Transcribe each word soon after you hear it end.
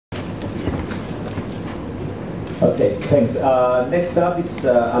Okay, thanks. Next up is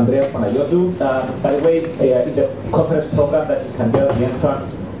Andreas Panayiotou. By the way, in the conference program that you can get at the entrance,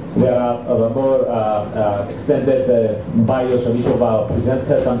 there are more extended bios of each of our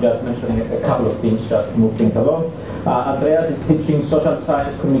presenters. I'm just mentioning a couple of things just to move things along. Andreas is teaching social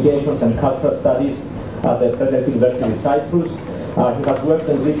science, communications, and cultural studies at the University of Cyprus. He has worked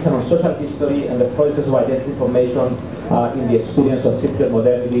and written on social history and the process of identity formation in the experience of Cypriot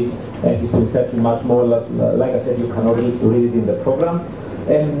modernity, and he's been researching much more. Like I said, you can already read it in the program.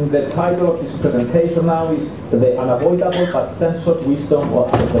 And the title of his presentation now is The Unavoidable but Censored Wisdom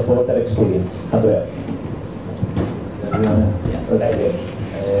of the Border Experience. Andrea.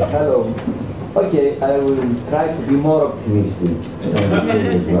 Hello. Okay, I will try to be more optimistic than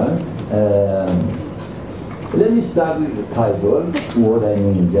this one. Let me start with the title, what I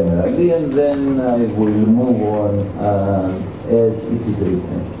mean generally, and then I will move on as it is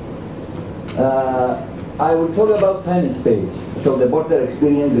written. I will talk about time and space. So the border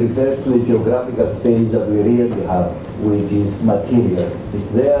experience refers to the geographical space that we really have, which is material. It's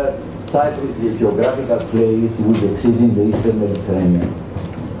there. Cyprus is a geographical place which exists in the Eastern Mediterranean.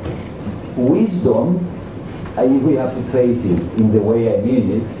 Wisdom, if we have to trace it in the way I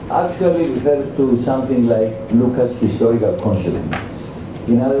mean it, actually refers to something like Lucas' historical consciousness.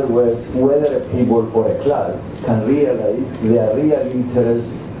 In other words, whether a people or a class can realize their real interest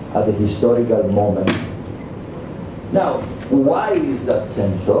at the historical moment. Now, why is that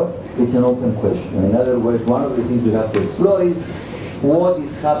censored? It's an open question. In other words, one of the things we have to explore is what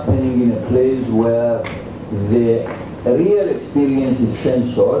is happening in a place where the real experience is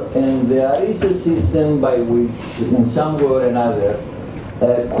censored, and there is a system by which, in some way or another,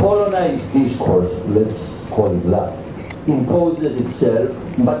 colonized discourse, let's call it that, imposes itself,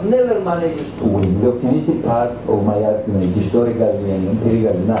 but never manages to win. The optimistic part of my argument, historically and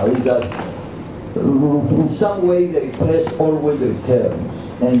empirically now, is that in some way the repressed always returns,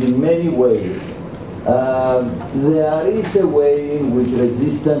 and in many ways there is a way in which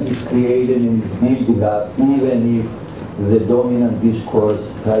resistance is created and is building up, even if the dominant discourse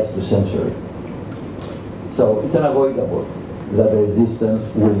tries to censor it. So it's unavoidable that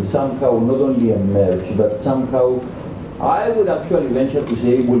resistance will somehow not only emerge, but somehow, I would actually venture to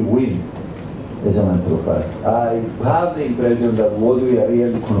say, will win, as a matter of fact. I have the impression that what we are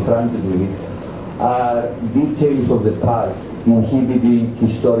really confronted with are details of the past inhibiting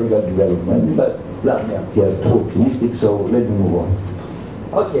historical development, but that may appear too optimistic, so let me move on.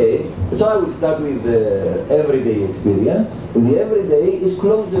 Okay, so I will start with the everyday experience. The everyday is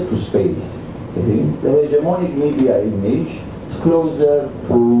closer to space. Okay? The hegemonic media image is closer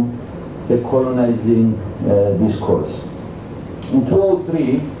to the colonizing discourse. In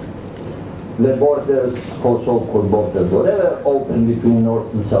 2003, the borders, or so-called borders, whatever, opened between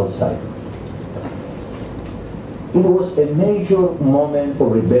North and South side. It was a major moment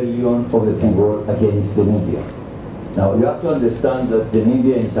of rebellion of the people against the media. Now, you have to understand that the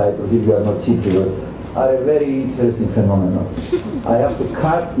media in Cyprus, if you are not Cypriot, are a very interesting phenomenon. I have to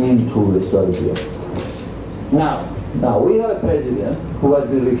cut into the story here. Now, we have a president who has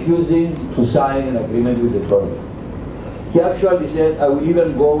been refusing to sign an agreement with the Troika. He actually said, I will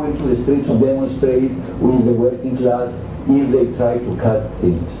even go into the streets to demonstrate with the working class if they try to cut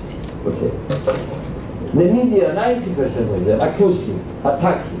things. Okay. The media, 90% of them, accused him,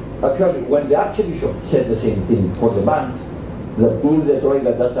 attacked him. Actually, when the Archbishop said the same thing for the bank, that if the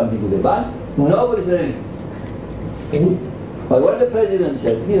Troika does something to the bank, nobody said anything. But when the president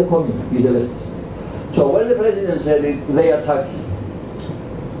said, he's a communist, he's a leftist. So when the president said it, they attacked him.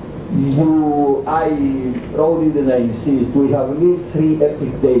 I wrote it and I insist, we have lived 3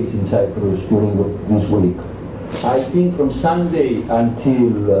 epic days in Cyprus during this week. I think from Sunday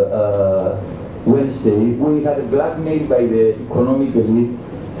until Wednesday, we had a blackmail by the economic elite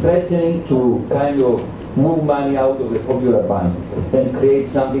threatening to kind of move money out of the popular bank and create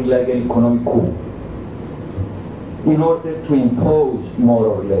something like an economic coup in order to impose more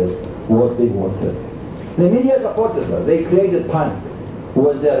or less what they wanted. The media supported that. They created panic.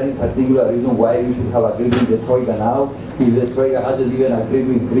 Was there any particular reason why you should have agreed with the Troika now if the Troika hasn't even agreed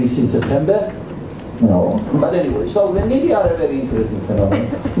with Greece in September? No. But anyway, so the media are a very interesting phenomenon.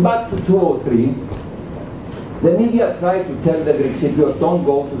 Back to 2003, the media tried to tell the Greek Cypriots, don't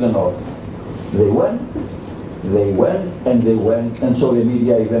go to the north. They went, and so the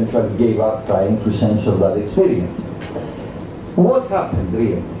media eventually gave up trying to censor that experience. What happened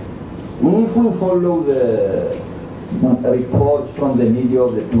really? If we follow the reports from the media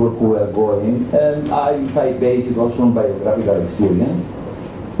of the people who were going, and if I base it also on biographical experience,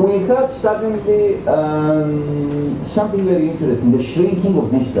 we had suddenly something very interesting, the shrinking of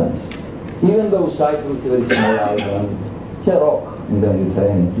distance Even though Cyprus is a very small island, it's a rock in the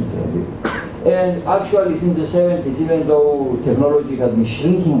Mediterranean, literally. And actually, since the 70s, even though technology has been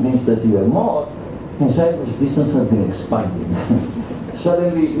shrinking distance even more, in Cyprus, distance has been expanding.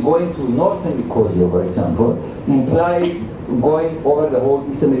 Suddenly, going to northern Nicosia, for example, implied going over the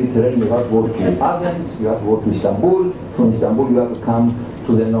whole Eastern Mediterranean. You have to go to Athens, you have to go to Istanbul, from Istanbul you have to come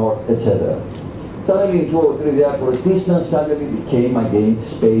to the north, etc. Suddenly in 2003, therefore, distance suddenly became again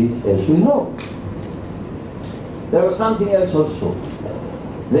space as we know. There was something else also.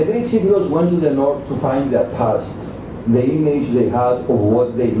 The Greek Cypriots went to the north to find their past, the image they had of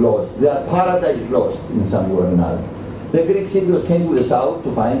what they lost, their paradise lost in some way or another. The Greek Cypriots came to the south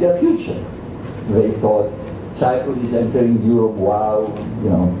to find their future. They thought, Cyprus is entering Europe, wow, you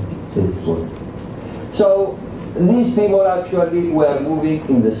know, it's good. So these people actually were moving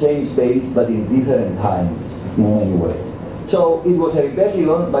in the same space but in different times in many ways. So it was a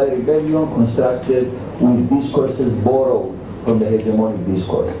rebellion, but a rebellion constructed with discourses borrowed from the hegemonic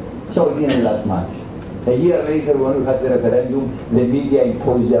discourse. So it didn't last much. A year later, when we had the referendum, the media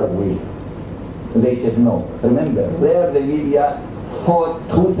imposed their will. They said no. Remember, there the media fought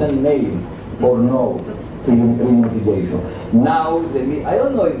tooth and nail for no to reunification. Now, I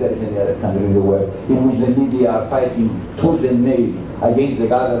don't know if there is any other country in the world in which the media are fighting tooth and nail against the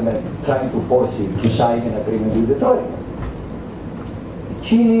government, trying to force it to sign an agreement with the Troika.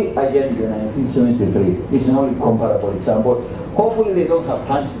 Chile, again, in 1973, is an only comparable example. Hopefully they don't have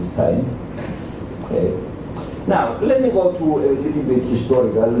tanks this time. Okay. Now, let me go to a little bit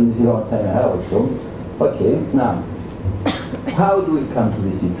historical, let me see how much time I have also. Okay, now, how do we come to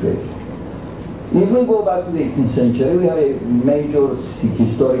this situation? If we go back to the 18th century, we have a major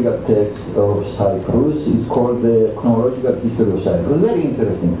historical text of Cyprus. It's called the Chronological History of Cyprus. Very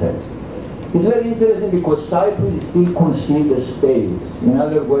interesting text. It's very interesting because Cyprus is still conceived as space. In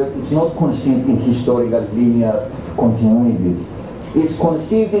other words, it's not conceived in historical linear continuities. It's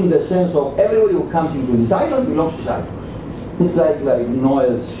conceived in the sense of everybody who comes into this island belongs to Cyprus. It's like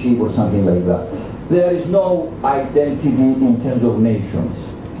Noah's ship or something like that. There is no identity in terms of nations.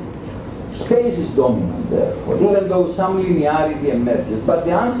 Space is dominant, therefore, even though some linearity emerges. But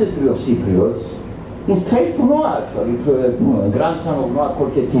the ancestry of Cypriots is traced to Noah, actually, to a grandson of Noah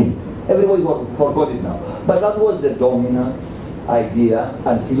called Ketim. Everybody forgot it now. But that was the dominant idea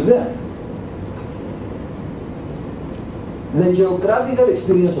until then. The geographical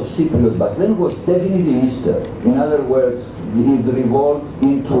experience of Cypriots back then was definitely Eastern. In other words, it revolved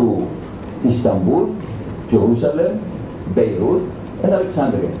into Istanbul, Jerusalem, Beirut, and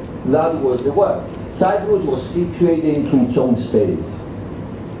Alexandria. That was the world. Cyprus was situated into its own space.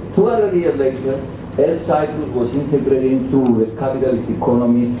 200 years later, as Cyprus was integrated into the capitalist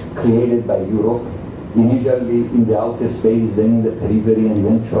economy created by Europe, initially in the outer space, then in the periphery, and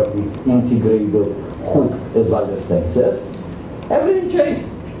eventually integrated, hooked, as Wallerstein says, everything changed.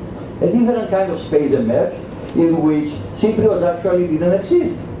 A different kind of space emerged in which Cypriots actually didn't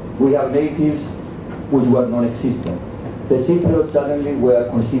exist. We have natives which were non-existent. The Cypriots suddenly were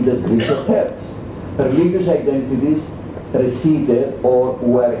considered Greeks or Turks. Religious identities receded or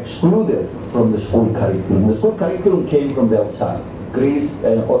were excluded from the school curriculum. The school curriculum came from the outside, Greece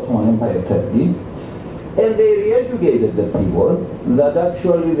and Ottoman Empire, Turkey, and they re-educated the people that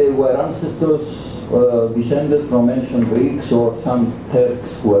actually they were ancestors descended from ancient Greeks or some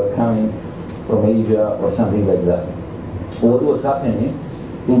Turks who were coming from Asia or something like that. What was happening,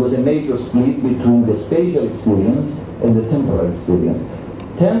 it was a major split between the spatial experience and the temporal experience.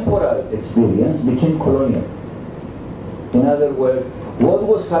 Temporal experience became colonial. In other words, what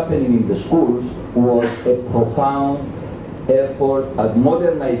was happening in the schools was a profound effort at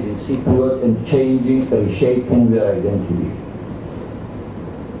modernizing Cypriots and changing, reshaping their identity.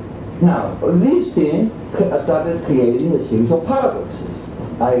 Now, this thing started creating a series of paradoxes.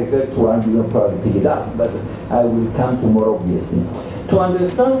 I refer to one, you will probably pick it up, but I will come to more obviously. To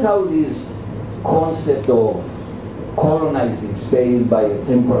understand how this concept of colonizing space by a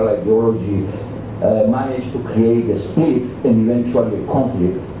temporal ideology managed to create a split and eventually a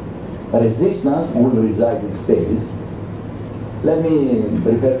conflict, resistance will reside in space. Let me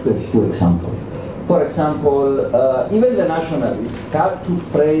refer to a few examples. For example, even the nationalists had to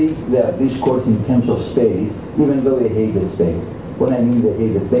phrase their discourse in terms of space, even though they hated space. When I mean they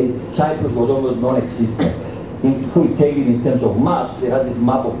hated space, Cyprus was almost non-existent. If we take it in terms of maps, they had this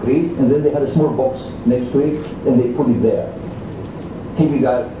map of Greece, and then they had a small box next to it, and they put it there.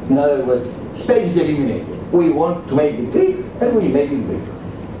 Typical, in other words, space is eliminated. We want to make it Greek, and we make it Greek.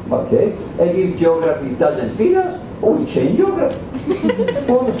 Okay? And if geography doesn't fit us, we change geography.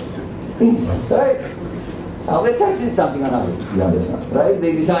 Right? Now the Turks did something analogous, you understand, right?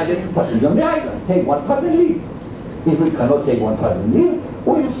 They decided to partition the island, take one part and leave. If we cannot take one part and leave,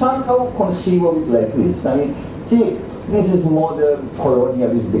 we will somehow conceive of it like this. I mean, see, this is modern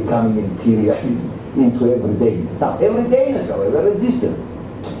colonialism becoming imperialism into everydayness. Now, everydayness, however, resisted.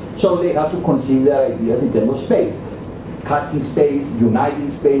 So they have to conceive their ideas in terms of space. Cutting space,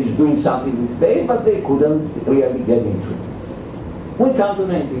 uniting space, doing something with space, but they couldn't really get into it. We come to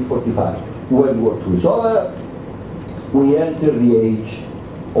 1945. World War II is over. We enter the age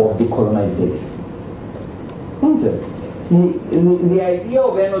of decolonization. The idea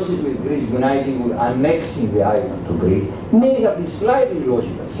of Enosis with Greece uniting, annexing the island to Greece, may have been slightly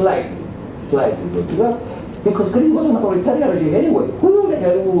logical, slightly logical, because Greece was an authoritarian regime anyway. Who the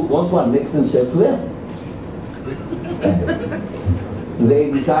hell would want to annex themselves to them?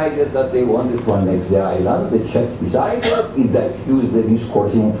 They decided that they wanted to annex the island. The Czechs decided, it diffused the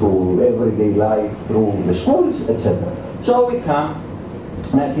discourse into everyday life through the schools, etc. So we come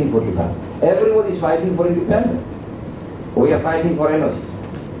 1945. Everybody is fighting for independence. We are fighting for Enosis.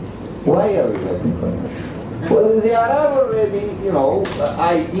 Why are we fighting for Enosis? Well, there are already,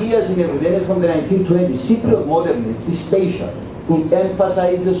 ideas in evidence from the 1920s. Cypriot modernism is spatial. It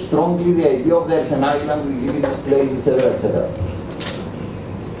emphasizes strongly the idea of there's an island, we live in this place, etc., etc.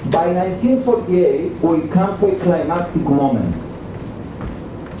 By 1948, we come to a climactic moment.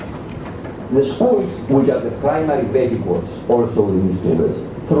 The schools, which are the primary vehicles, also the newspapers,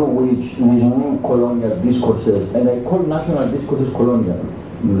 through which these new colonial discourses, and I call national discourses colonial.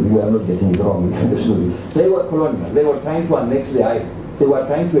 You are not getting it wrong, you understood it. They were colonial. They were trying to annex the island. They were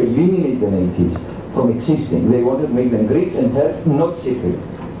trying to eliminate the natives from existing. They wanted to make them Greeks and Turks, not Cypriot.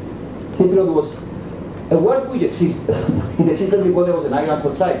 Cypriot was a word which existed. It existed because there was an island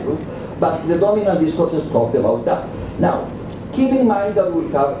called Cyprus, but the dominant discourses talked about that. Now, keep in mind that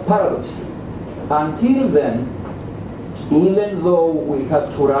we have paradoxes. Until then, even though we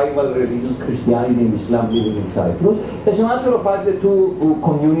had two rival religions, Christianity and Islam, living in Cyprus, as a matter of fact, the two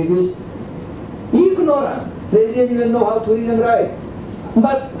communities, ignorant. They didn't even know how to read and write.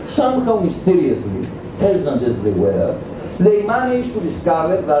 But somehow mysteriously, peasants as they were, they managed to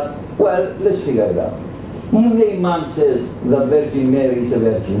discover that, well, let's figure it out. If the Imam says that Virgin Mary is a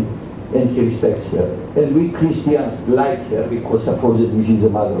virgin, and he respects her, and we Christians like her because supposedly she's the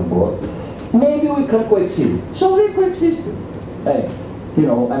mother of God, maybe we can coexist. So they coexisted. This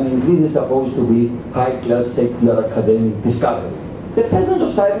is supposed to be high-class, secular, academic discovery. The peasants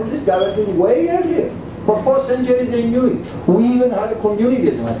of Cyprus discovered it way earlier. For 4 centuries they knew it. We even had a community,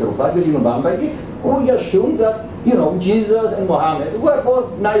 as a matter of fact, in Bambaki, who assumed that, Jesus and Mohammed were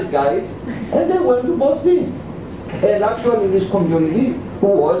both nice guys, and they went to both things. And actually this community, who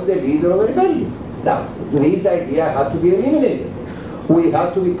was the leader of a rebellion. Now, this idea had to be eliminated. We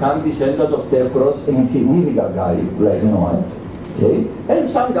had to become descendants of Tevkros, an insignificant guy like Noah, okay? And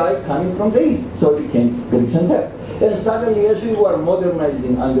some guy coming from the east, so it became Greeks and Turks. And suddenly, as we were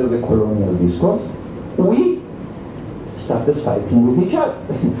modernizing under the colonial discourse, we started fighting with each other.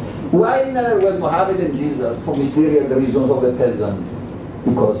 Why, in other words, Mohammed and Jesus, for mysterious reasons of the peasants?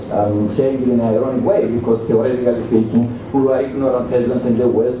 Because I'm saying it in an ironic way, because theoretically speaking, we were ignorant peasants and the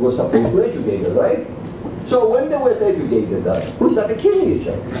West was supposed to educate us, right? So when the West educated us, we started killing each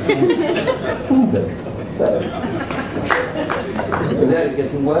other. It's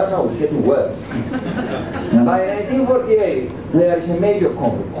getting worse now, it's getting worse. By 1948, there is a major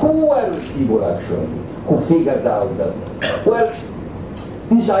conflict. Who were the people actually who figured out that, well,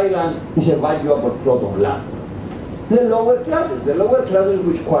 this island is a valuable plot of land? The lower classes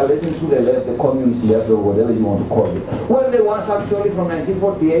which coalesced to the left, the communist left, or whatever you want to call it, were the ones actually from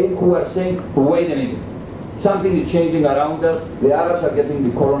 1948 who were saying, wait a minute, something is changing around us, the Arabs are getting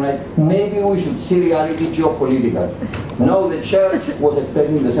decolonized, maybe we should see reality geopolitical. No, the church was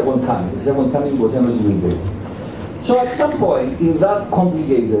expecting the second coming. The second coming was Enosis. So at some point, in that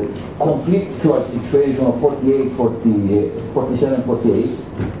complicated, conflictual situation of 47, 48,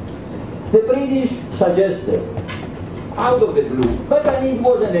 the British suggested, out of the blue, but it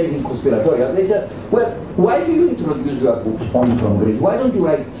wasn't anything conspiratorial, they said, well, why do you introduce your books only from Greece? Why don't you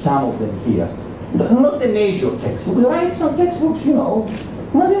write some of them here? Not the major textbooks. Write some textbooks,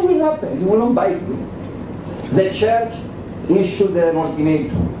 nothing will happen, you will not bite you. The church issued an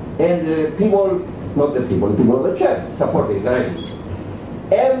ultimatum, and the people of the church supported it.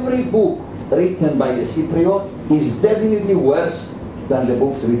 Every book written by a Cypriot is definitely worse than the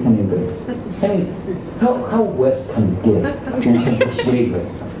books written in Greece. I mean, how worse can it get in terms of slavery?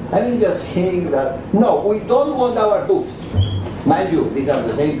 I mean, they're saying that, no, we don't want our books. Mind you, these are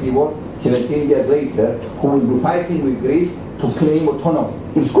the same people, 17 years later, who will be fighting with Greece to claim autonomy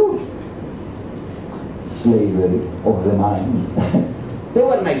in schools. slavery of the mind. They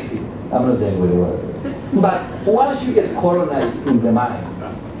were nice people. I'm not saying what they were. But once you get colonized in the mind,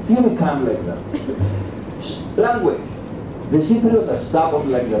 you become like that. Language. The Cypriots are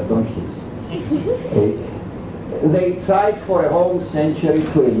stubborn like their donkeys. Okay? They tried for a whole century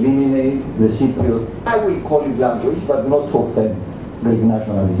to eliminate the Cypriot, I will call it language, but not to offend Greek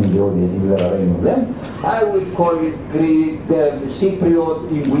nationalists in the audience if there are any of them. I will call it Greek, Cypriot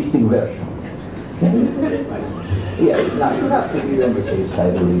linguistic version. Yeah, now you have to be on the safe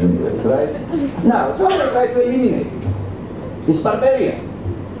side of eliminate, right? Now, so they try to eliminate it. It's barbarian,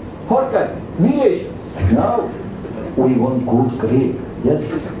 Horkat, village. No, we want good Greek. Yes.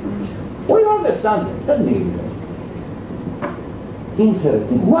 We understand it. Doesn't make sense.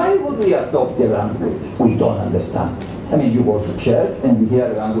 Interesting. Why would we adopt a language we don't understand? I mean, you go to church and you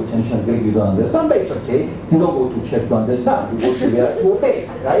hear a language ancient Greek you don't understand, but it's okay. You don't go to church to understand. You go to there to obey,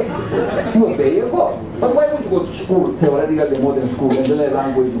 right? You obey your God. But why would you go to school, theoretically modern school, and learn a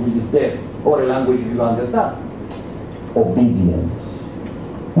language which is dead, or a language you don't understand? Obedience.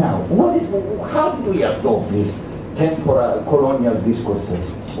 Now, how do we adopt these temporal colonial discourses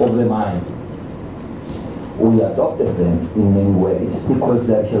of the mind? We adopted them in many ways because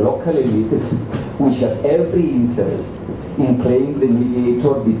there's a local elite which has every interest in playing the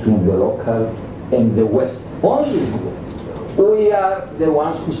mediator between the local and the West. Only we are the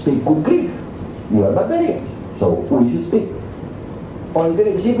ones who speak good Greek. You are barbarians, so we should speak. On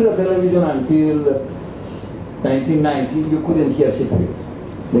Greek Cypriot television until 1990, you couldn't hear Cypriot.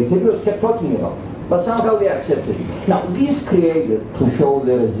 The Cypriots kept talking about it, but somehow they accepted it. Now, this created, to show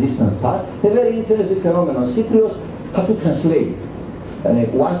the resistance part, a very interesting phenomenon. Cypriots had to translate.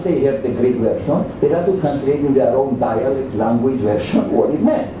 And once they heard the Greek version, they had to translate in their own dialect, language version, what it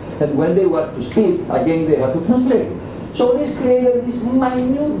meant. And when they were to speak, again they had to translate. So this created this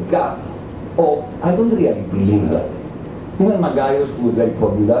minute gap of, I don't really believe that. Even Magarios, who was very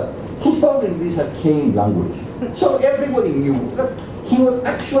popular, he spoke in this arcane language. So everybody knew that he was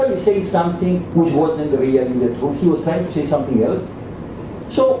actually saying something which wasn't really the truth. He was trying to say something else.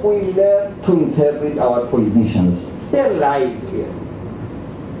 So we learn to interpret our politicians. They're lying here.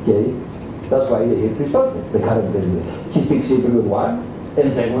 Okay? That's why they hate Christopher, the current president. He speaks Cypriot one,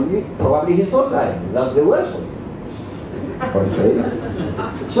 and secondly, probably he's not lying. That's the worst one.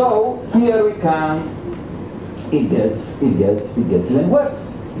 Okay? So here we come. It gets even worse.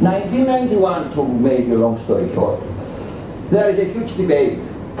 1991, to make a long story short, there is a huge debate.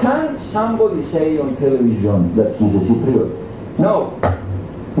 Can't somebody say on television that he's a Cypriot? No,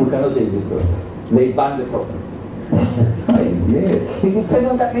 you cannot say Cypriot. They ban the program. It depends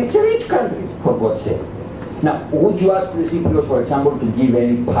on that. It's a rich country, for God's sake. Now, would you ask the Cypriots, for example, to give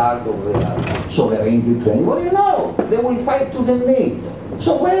any part of their sovereignty to anybody? No, they will fight to the nail.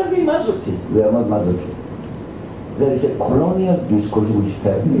 So why are they masochists? They are not masochists. There is a colonial discourse which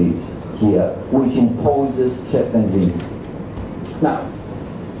permeates here, which imposes certain limits. Now,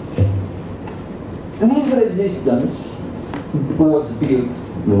 this resistance was built,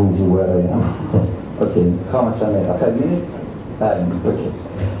 let me see where I am. Okay, how much am I? 5 minutes? Okay.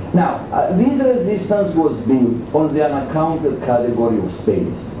 Now, this resistance was built on the unaccounted category of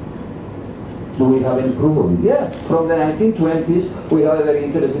space. Do we have any proof of it? Yeah, from the 1920s, we have a very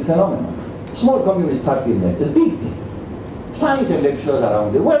interesting phenomenon. Small communist party emerged, a big thing. Some intellectuals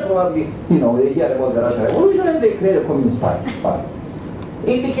around the world probably, they hear about the Russian Revolution and they create a communist party.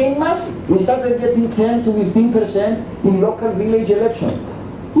 It became massive. We started getting 10 to 15% in local village elections.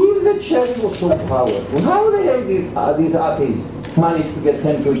 If the church was so powerful, how the hell did these atheists manage to get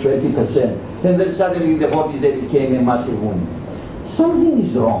 10 to 20%? And then suddenly in the 40s they became a massive movement. Something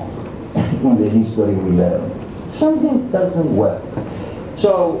is wrong in the history we learn. Something doesn't work.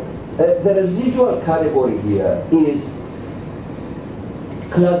 So the residual category here is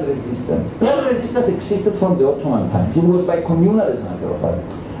class resistance. Class resistance existed from the Ottoman times. It was by communal, as a matter of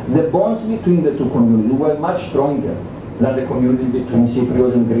fact. The bonds between the two communities were much stronger than the community between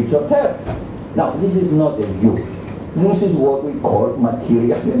Cypriots and Greeks or Turks. Now, this is not a view. This is what we call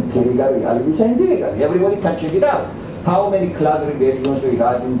material empirical reality scientifically. Everybody can check it out. How many class rebellions we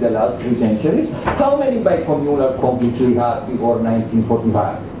had in the last 3 centuries? How many bicommunal conflicts we had before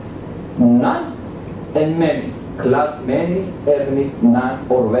 1945? None, and many. Class, many, ethnic, none,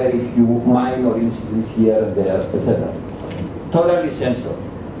 or very few minor incidents here and there, etc. Totally censored.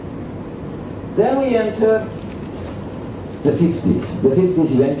 Then we enter the 50s. The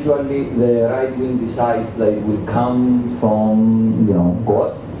 50s, eventually, the right wing decides that it will come from,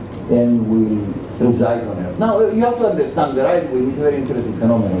 God, and will reside on earth. Now, you have to understand, the right wing is a very interesting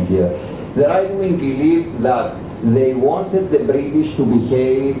phenomenon here. The right wing believed that they wanted the British to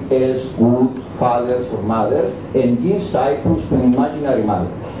behave as good fathers or mothers and give Cyprus to an imaginary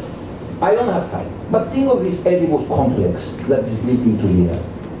mother. I don't have time. But think of this Oedipus complex that is built into here.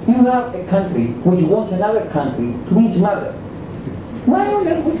 You have a country which wants another country to be its mother. Why on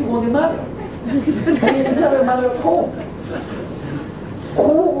earth would you want a mother? And you have a mother at home.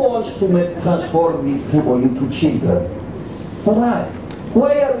 Who wants to transform these people into children? Why?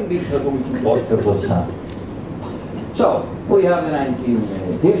 Why are we being transformed into daughters or sons? So, we have the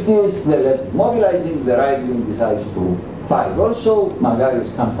 1950s, the left is mobilizing, the right wing decides to fight also.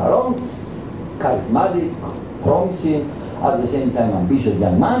 Magarios comes along, charismatic, promising, at the same time ambitious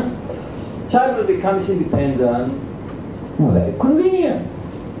young man. Cyprus becomes independent, very convenient.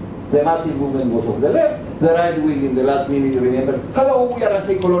 The massive movement was of the left, the right wing in the last minute remember, hello, we are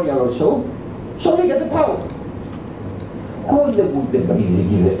anti-colonial also, so they get the power. Who would they really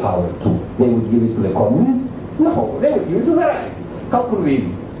give the power to? They would give it to the communists? No, they would give it to the right. How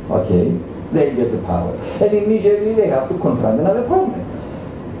convenient. Okay, they get the power. And immediately they have to confront another problem.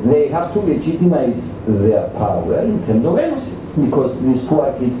 They have to legitimize their power in terms of innocence. Because these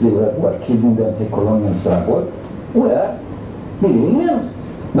poor kids they were killed in the anti-colonial struggle were living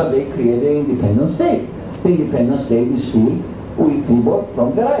innocent. But they created an independent state. The independent state is filled with people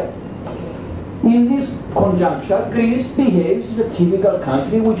from the right. In this conjuncture, Greece behaves as a typical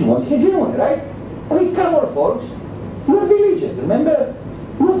country which wants hegemony, right? I mean, come on, folks. You're villagers, remember?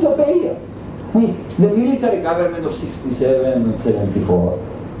 You have to obey here. I mean, the military government of 67 and 74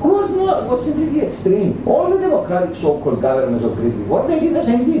 was simply the extreme. All the democratic so-called governments of Greece before, they did the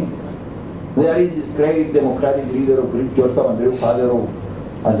same thing. There is this great democratic leader of Greece, George Papandreou, father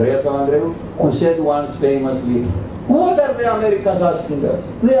of Andreas Panayiotou, who said once famously, what are the Americans asking us?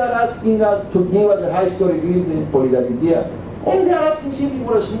 They are asking us to give us a high-story building, Polygalitia, and they are asking simply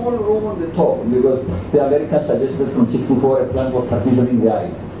for a small room on the top, because the Americans suggested from 64 a plan for partitioning the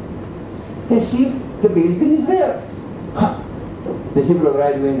island. As if the building is there. Huh. The Cypriot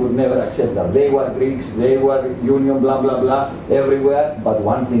right wing would never accept that. They were Greeks, they were union, blah, blah, blah, everywhere, but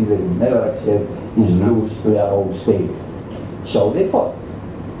one thing they would never accept is lose their own state. So they fought.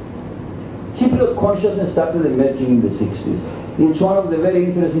 Cypriot consciousness started emerging in the 60s. It's one of the very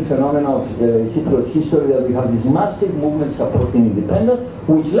interesting phenomena of Cypriot history that we have this massive movement supporting independence,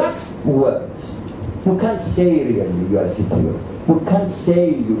 which lacks words. You can't say really you are Cypriot. You can't say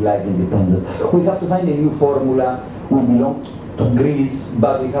you like independence. We have to find a new formula. We belong to Greece,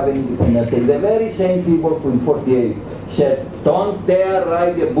 but we have an independence state. The very same people who in 48 said, don't dare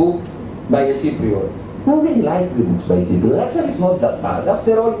write a book by a Cypriot. No, they like the books by Cypriot. Actually, it's not that bad.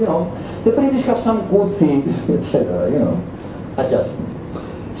 After all, you know, the British have some good things, etc., you know, adjustment.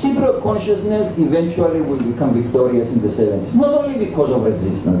 Cypriot consciousness eventually will become victorious in the 70s, not only because of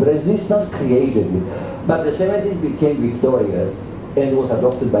resistance. Resistance created it, but the 70s became victorious and was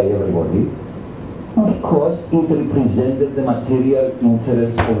adopted by everybody because it represented the material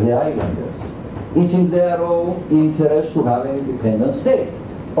interests of the islanders. It's in their own interest to have an independent state.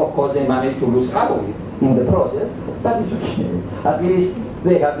 Of course, they managed to lose half of it in the process, but it's okay. At least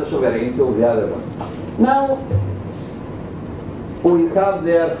they have the sovereignty of the other one. Now, we have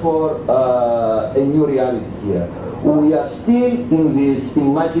therefore a new reality here. We are still in this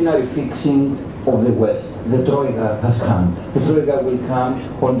imaginary fixing of the West. The Troika has come. The Troika will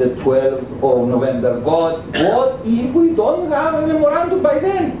come on the 12th of November. God, what if we don't have a memorandum by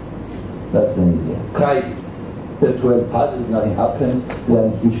then? That's the idea. Crisis. The 12 passes, nothing happens. They are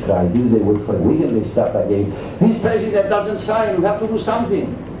in huge crisis. They wait for a week and they start again. This president doesn't sign. We have to do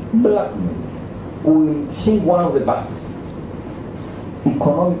something. Blackmail. We sink one of the banks.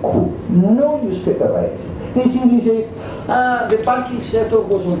 Economic coup. No newspaper rights. They simply say, the banking sector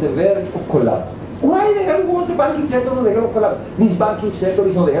was on the verge of collapse. Why the hell was the banking sector on the verge of collapse? This banking sector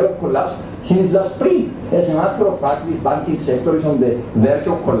is on the verge of collapse since last spring. As a matter of fact, this banking sector is on the verge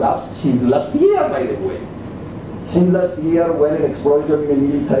of collapse since last year, by the way. Since last year, when an explosion in a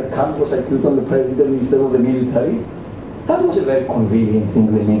military camp was accused on the president instead of the military, that was a very convenient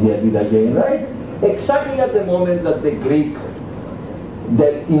thing the media did again, right? Exactly at the moment that the Greek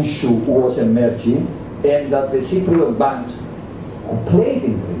debt issue was emerging and that the Cypriot banks who played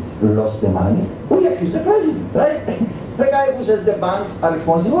in Greece lost the money, we accuse the president, right? The guy who says the banks are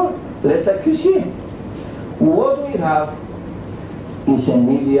responsible, let's accuse him. What we have is a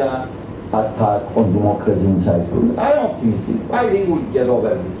media attack on democracy in Cyprus. I'm optimistic. I think we'll get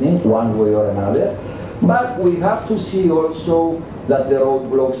over this thing one way or another. But we have to see also that the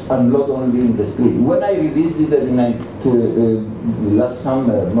roadblocks are not only in the street. When I revisited last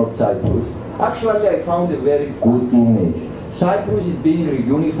summer North Cyprus, actually I found a very good image. Cyprus is being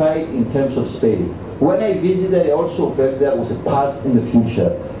reunified in terms of space. When I visited, I also felt there was a past and a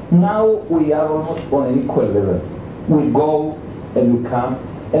future. Now we are almost on an equal level. We go and we come,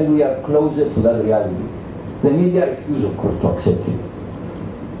 and we are closer to that reality. The media refuse, of course, to accept it.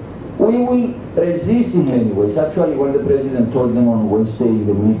 We will resist in many ways. Actually, when the president told them on Wednesday in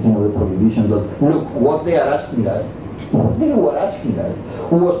the meeting of the politicians that, look, what they are asking us, what they were asking us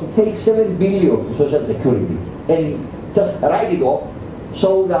was to take 7 billion for Social Security and just write it off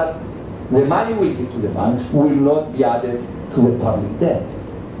so that the money we give to the banks will not be added to the public debt.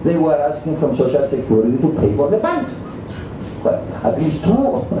 They were asking from Social Security to pay for the banks. But at least 2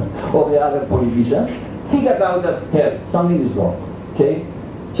 of the other politicians figured out that, hey, something is wrong. Okay?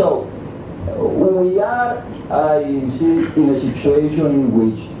 So, we are, I insist, in a situation in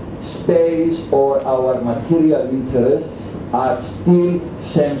which space or our material interests are still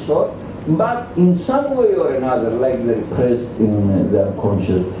censored, but in some way or another, like the repressed in the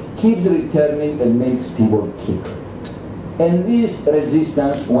unconscious, keeps returning and makes people kick. And this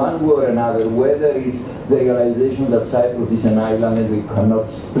resistance, one way or another, whether it's the realization that Cyprus is an island and we cannot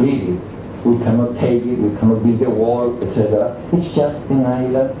split it, we cannot take it, we cannot build a wall, etc. It's just an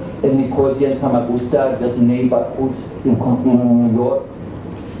island, and Nicosia and Famagusta are just neighborhoods in New York.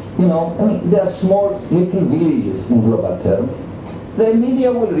 You know, I mean, there are small little villages in global terms. The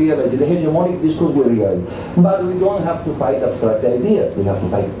media will realize it, the hegemonic discourse will realize it. But we don't have to fight abstract ideas. We have to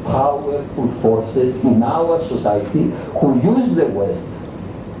fight powerful forces in our society who use the West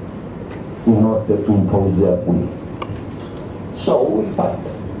in order to impose their will. So we'll fight.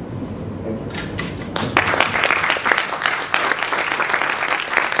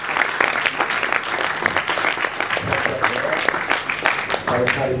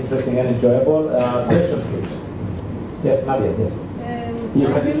 Very interesting and enjoyable. Questions, please. Yes, Nadia, yes. You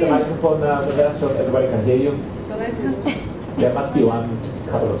can use the microphone there so everybody can hear you. There must be one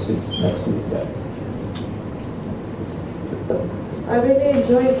couple of seats next to it. I really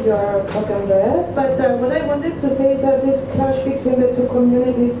enjoyed your talk, Andreas, but what I wanted to say is that this clash between the two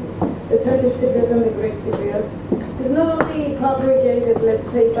communities, the Turkish Cypriots and the Greek Cypriots, is not only propagated, let's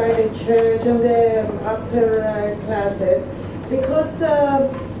say, by the church and the upper classes, because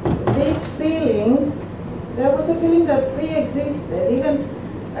this feeling, there was a feeling that pre-existed. Even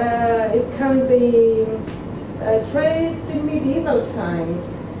it can be traced in medieval times.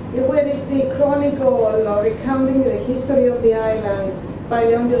 When it the chronicle or recounting the history of the island by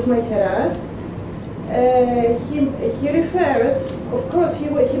Leontios Macheras, he refers, of course, he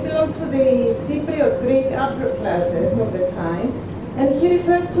belonged to the Cypriot Greek upper classes of the time, and he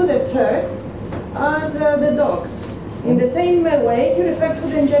referred to the Turks as the dogs. In the same way, he referred to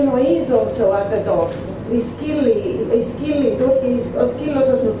the Genoese also as the dogs. Οι σκύλοι Turkey, ο σκύλος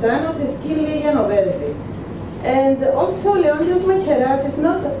ο Sultanos, οι σκύλοι Genovesi. And also Leontios Macheras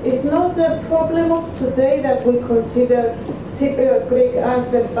is not the problem of today that we consider Cypriot Greek as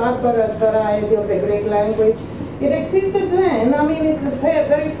the barbarous variety of the Greek language. It existed then. I mean, it's a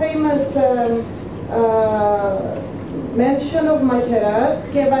very famous mention of Macheras,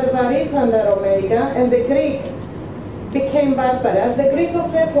 και βαρβαρίσαν τα Ρωμαϊκά, and the Greek became barbarous. The Greek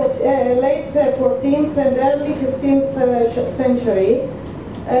of the late 14th and early 15th century,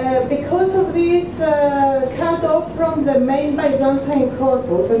 because of this cut off from the main Byzantine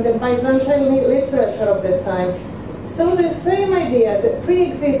corpus and the Byzantine literature of the time. So the same ideas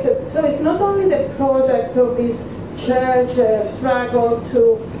pre-existed. So it's not only the product of this church struggle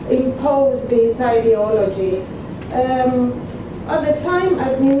to impose this ideology. At the time,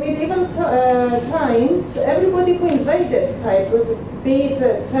 in medieval times, everybody who invaded Cyprus, be it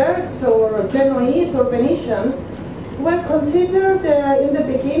Turks or Genoese or Venetians, were considered in the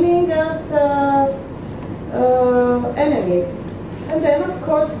beginning as enemies. And then, of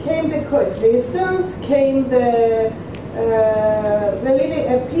course, came the coexistence, came the living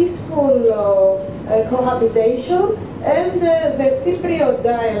a peaceful cohabitation, and the Cypriot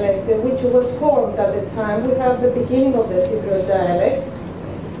dialect, which was formed at the time, we have the beginning of the Cypriot dialect,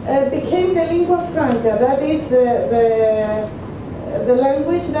 became the lingua franca. That is the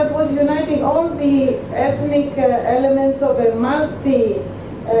language that was uniting all the ethnic elements of a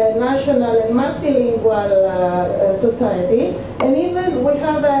multi-national and multilingual society. And even we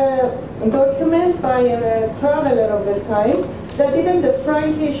have a document by a traveler of the time that even the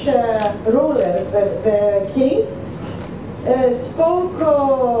Frankish rulers, the kings, spoke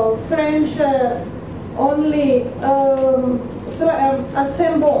French only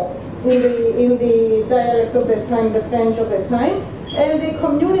assemble in the dialect of the time, the French of the time, and they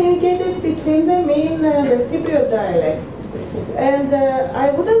communicated between them in the Cypriot dialect. And I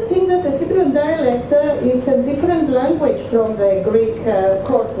wouldn't think that the Cypriot dialect is a different language from the Greek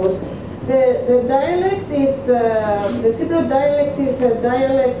corpus. The dialect is, the Cypriot dialect is a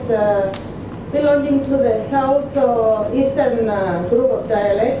dialect belonging to the south-eastern group of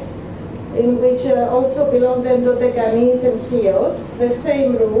dialects, in which also belong the Dodecanese and Chios, the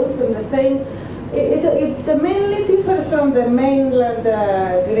same rules and the same. It mainly differs from the mainland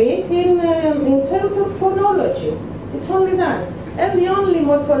Greek in terms of phonology. It's only that. And the only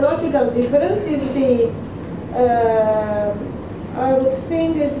morphological difference is the, I would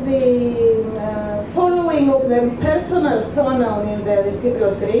think, is the following of the personal pronoun in the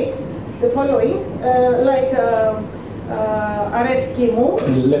Cypriot Greek, the following, like areskimu.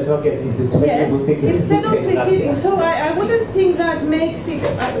 Let's not get into too many linguistic Instead of receiving, so I wouldn't think that makes it,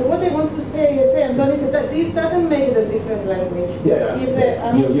 what I want to say, Antonis, is that this doesn't make it a different language. Yeah, If,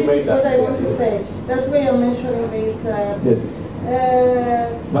 yes. You this is what I want to yes. say. That's why I'm mentioning this. Yes.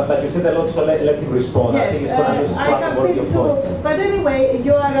 But you said a lot, so let him respond. Yes, I think it's going to lose I track have of all your been points. But anyway,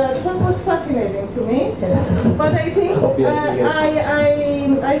 your talk was fascinating to me. But I think Obviously,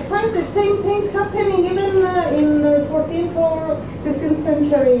 yes. I find the same things happening even in 14th or 15th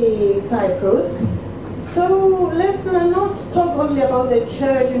century Cyprus. So let's not talk only about the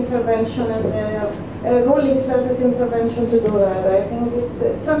church intervention and the ruling classes intervention to do that. I think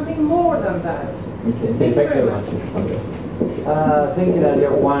it's something more than that. Okay. Thank you very much. Thank you,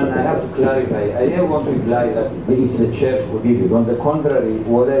 Nadia. One, I have to clarify. I didn't want to imply that it's the church who did it. On the contrary,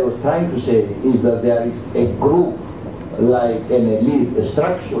 what I was trying to say is that there is a group, like an elite, a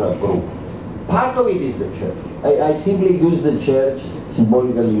structural group. Part of it is the church. I simply use the church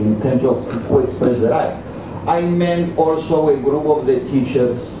symbolically in terms of who express the right. I meant also a group of the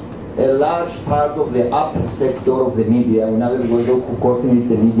teachers, a large part of the upper sector of the media, in other words, who coordinate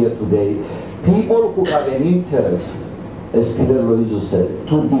the media today, people who have an interest, as Peter Loizou said,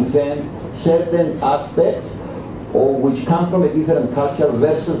 to defend certain aspects or which come from a different culture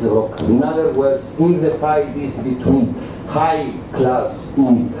versus the local. In other words, if the fight is between high class,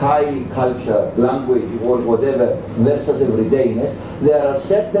 high culture, language, or whatever, versus everydayness, there are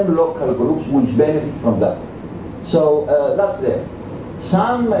certain local groups which benefit from that. So that's there.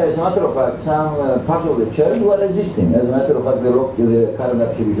 Some, as a matter of fact, some parts of the church were resisting. As a matter of fact, the current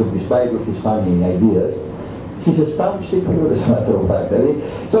Archbishop, despite of his funny ideas, he's a staunch Cypriot, as a matter of fact. I mean,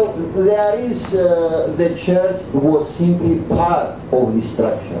 so there is, the church was simply part of the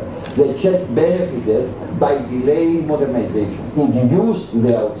structure. The church benefited by delaying modernization. It used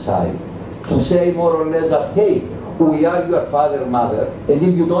the outside to say more or less that, hey, we are your father, mother, and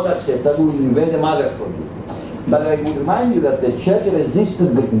if you don't accept us, we will invent a mother for you. But I would remind you that the church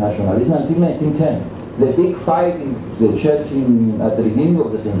resisted Greek nationalism until 1910. The big fight in the church at the beginning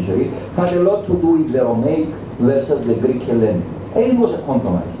of the century had a lot to do with the Romaic versus the Greek Hellenic. And it was a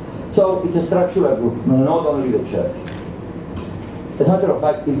compromise. So it's a structural group, not only the church. As a matter of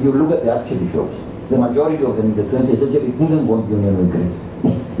fact, if you look at the archbishops, the majority of them in the 20th century didn't want union with Greece.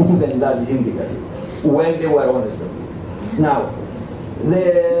 Even that is indicative, when they were honest about it. Now,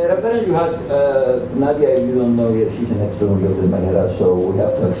 the reference you had, Nadia, if you don't know her, she's an expert on George Mahera, so we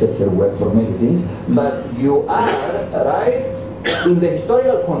have to accept her work for many things. But you are right in the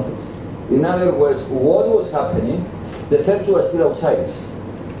historical context. In other words, what was happening, the Turks were still outsiders.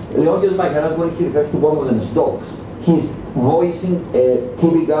 Leonidas Mahera, when he refers to both of them as dogs, he's voicing a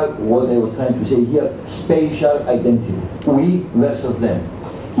typical, what I was trying to say here, spatial identity. We versus them.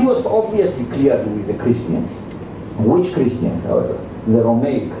 He was obviously clear with the Christians. Which Christians, however? The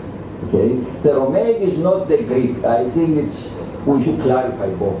Romaic, okay? The Romaic is not the Greek. I think we should clarify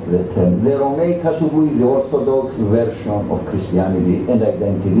both the terms. The Romaic has to do with the Orthodox version of Christianity and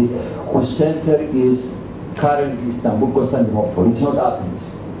identity, whose center is currently Istanbul, Constantinople. It's not Athens.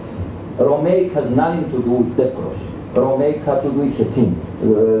 Romaic has nothing to do with Defros. Romaic had to do with Latin.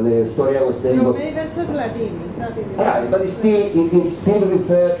 The story I was telling. Romaic versus Latin. Right, but it still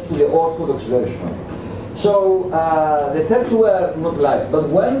referred to the Orthodox version. So the Turks were not like, but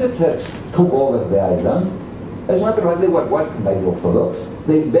when the Turks took over the island, as a matter of fact, they were welcomed by the Orthodox.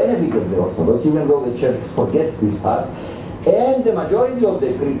 They benefited the Orthodox, even though the Church forgets this part. And the majority of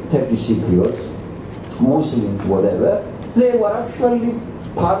the Greek Turkish Cypriots, Muslims, whatever, they were actually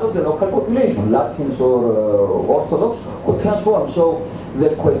part of the local population, Latins or Orthodox, who transformed. So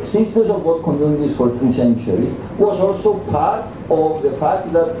the coexistence of both communities for 3 centuries was also part of the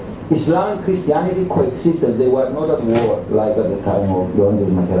fact that Islam and Christianity coexisted. They were not at war like at the time of Leonidas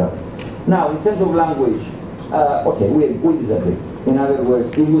Mahera. Now, in terms of language, okay, we disagree. In other words,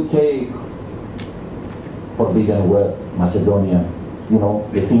 if you take forbidden word, Macedonia, you know,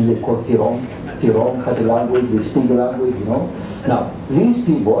 the thing they call Fyrom has a language, they speak a language, you know. Now, these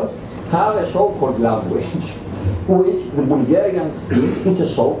people have a so-called language which the Bulgarians think it's a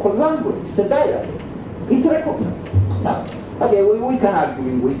so-called language, it's a dialect. It's recognized. Now, okay, we can argue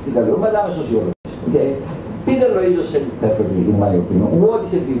linguistically, but I'm a sociologist. Okay? Peter Loizo said it perfectly, in my opinion. What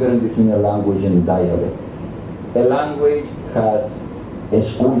is the difference between a language and a dialect? A language has a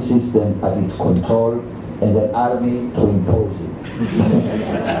school system at its control and an army to impose it.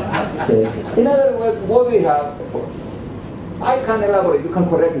 Okay. In other words, what we have, I can elaborate, you can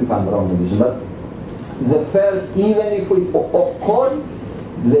correct me if I'm wrong in this, but the first, even if we, of course,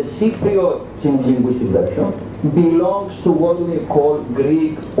 the Cypriot linguistic version belongs to what we call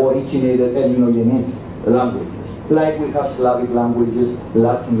Greek originated Elleno-Genes languages. Like we have Slavic languages,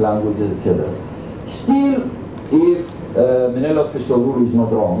 Latin languages, etc. Still, if Menelaos Christodoulou is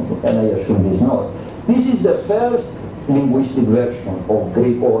not wrong, and I assume he's not, this is the first linguistic version of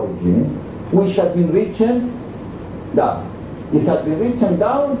Greek origin which has been written down. It has been written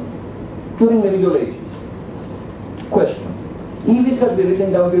down during the Middle Ages. Question. If it has been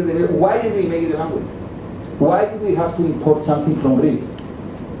written down during the Middle Ages, why did we make it a language? Why did we have to import something from Greece?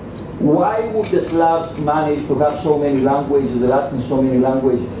 Why would the Slavs manage to have so many languages, the Latins so many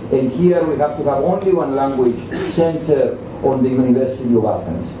languages, and here we have to have only one language centered on the University of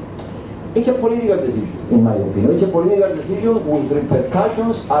Athens? It's a political decision, in my opinion. It's a political decision whose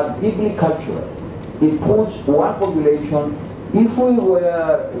repercussions are deeply cultural. It puts one population, if we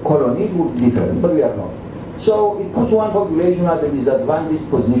were a colony, it would be different, but we are not. So it puts one population at a disadvantaged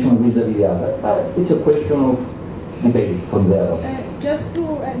position vis-a-vis the other. It's a question of debate from there on. Just to,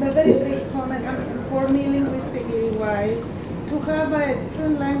 a very brief comment, for me, linguistically wise, to have a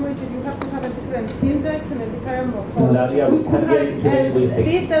different language, you have to have a different syntax and a different morphology. Nadia, we can't get into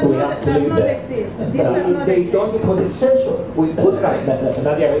linguistics. This does not exist. This does not They exist. don't because it's censored. We put right.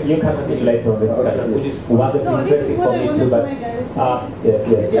 Nadia, you can continue later on the discussion, which is wonderfully interesting for me too. But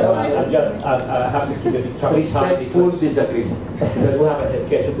yes. I have to keep it track of time Respectful disagreement. because we have a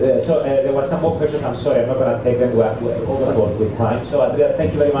schedule. So there were some more questions. I'm sorry, I'm not going to take them. We're overboard with time. So Andreas,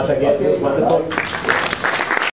 thank you very much again. It was wonderful.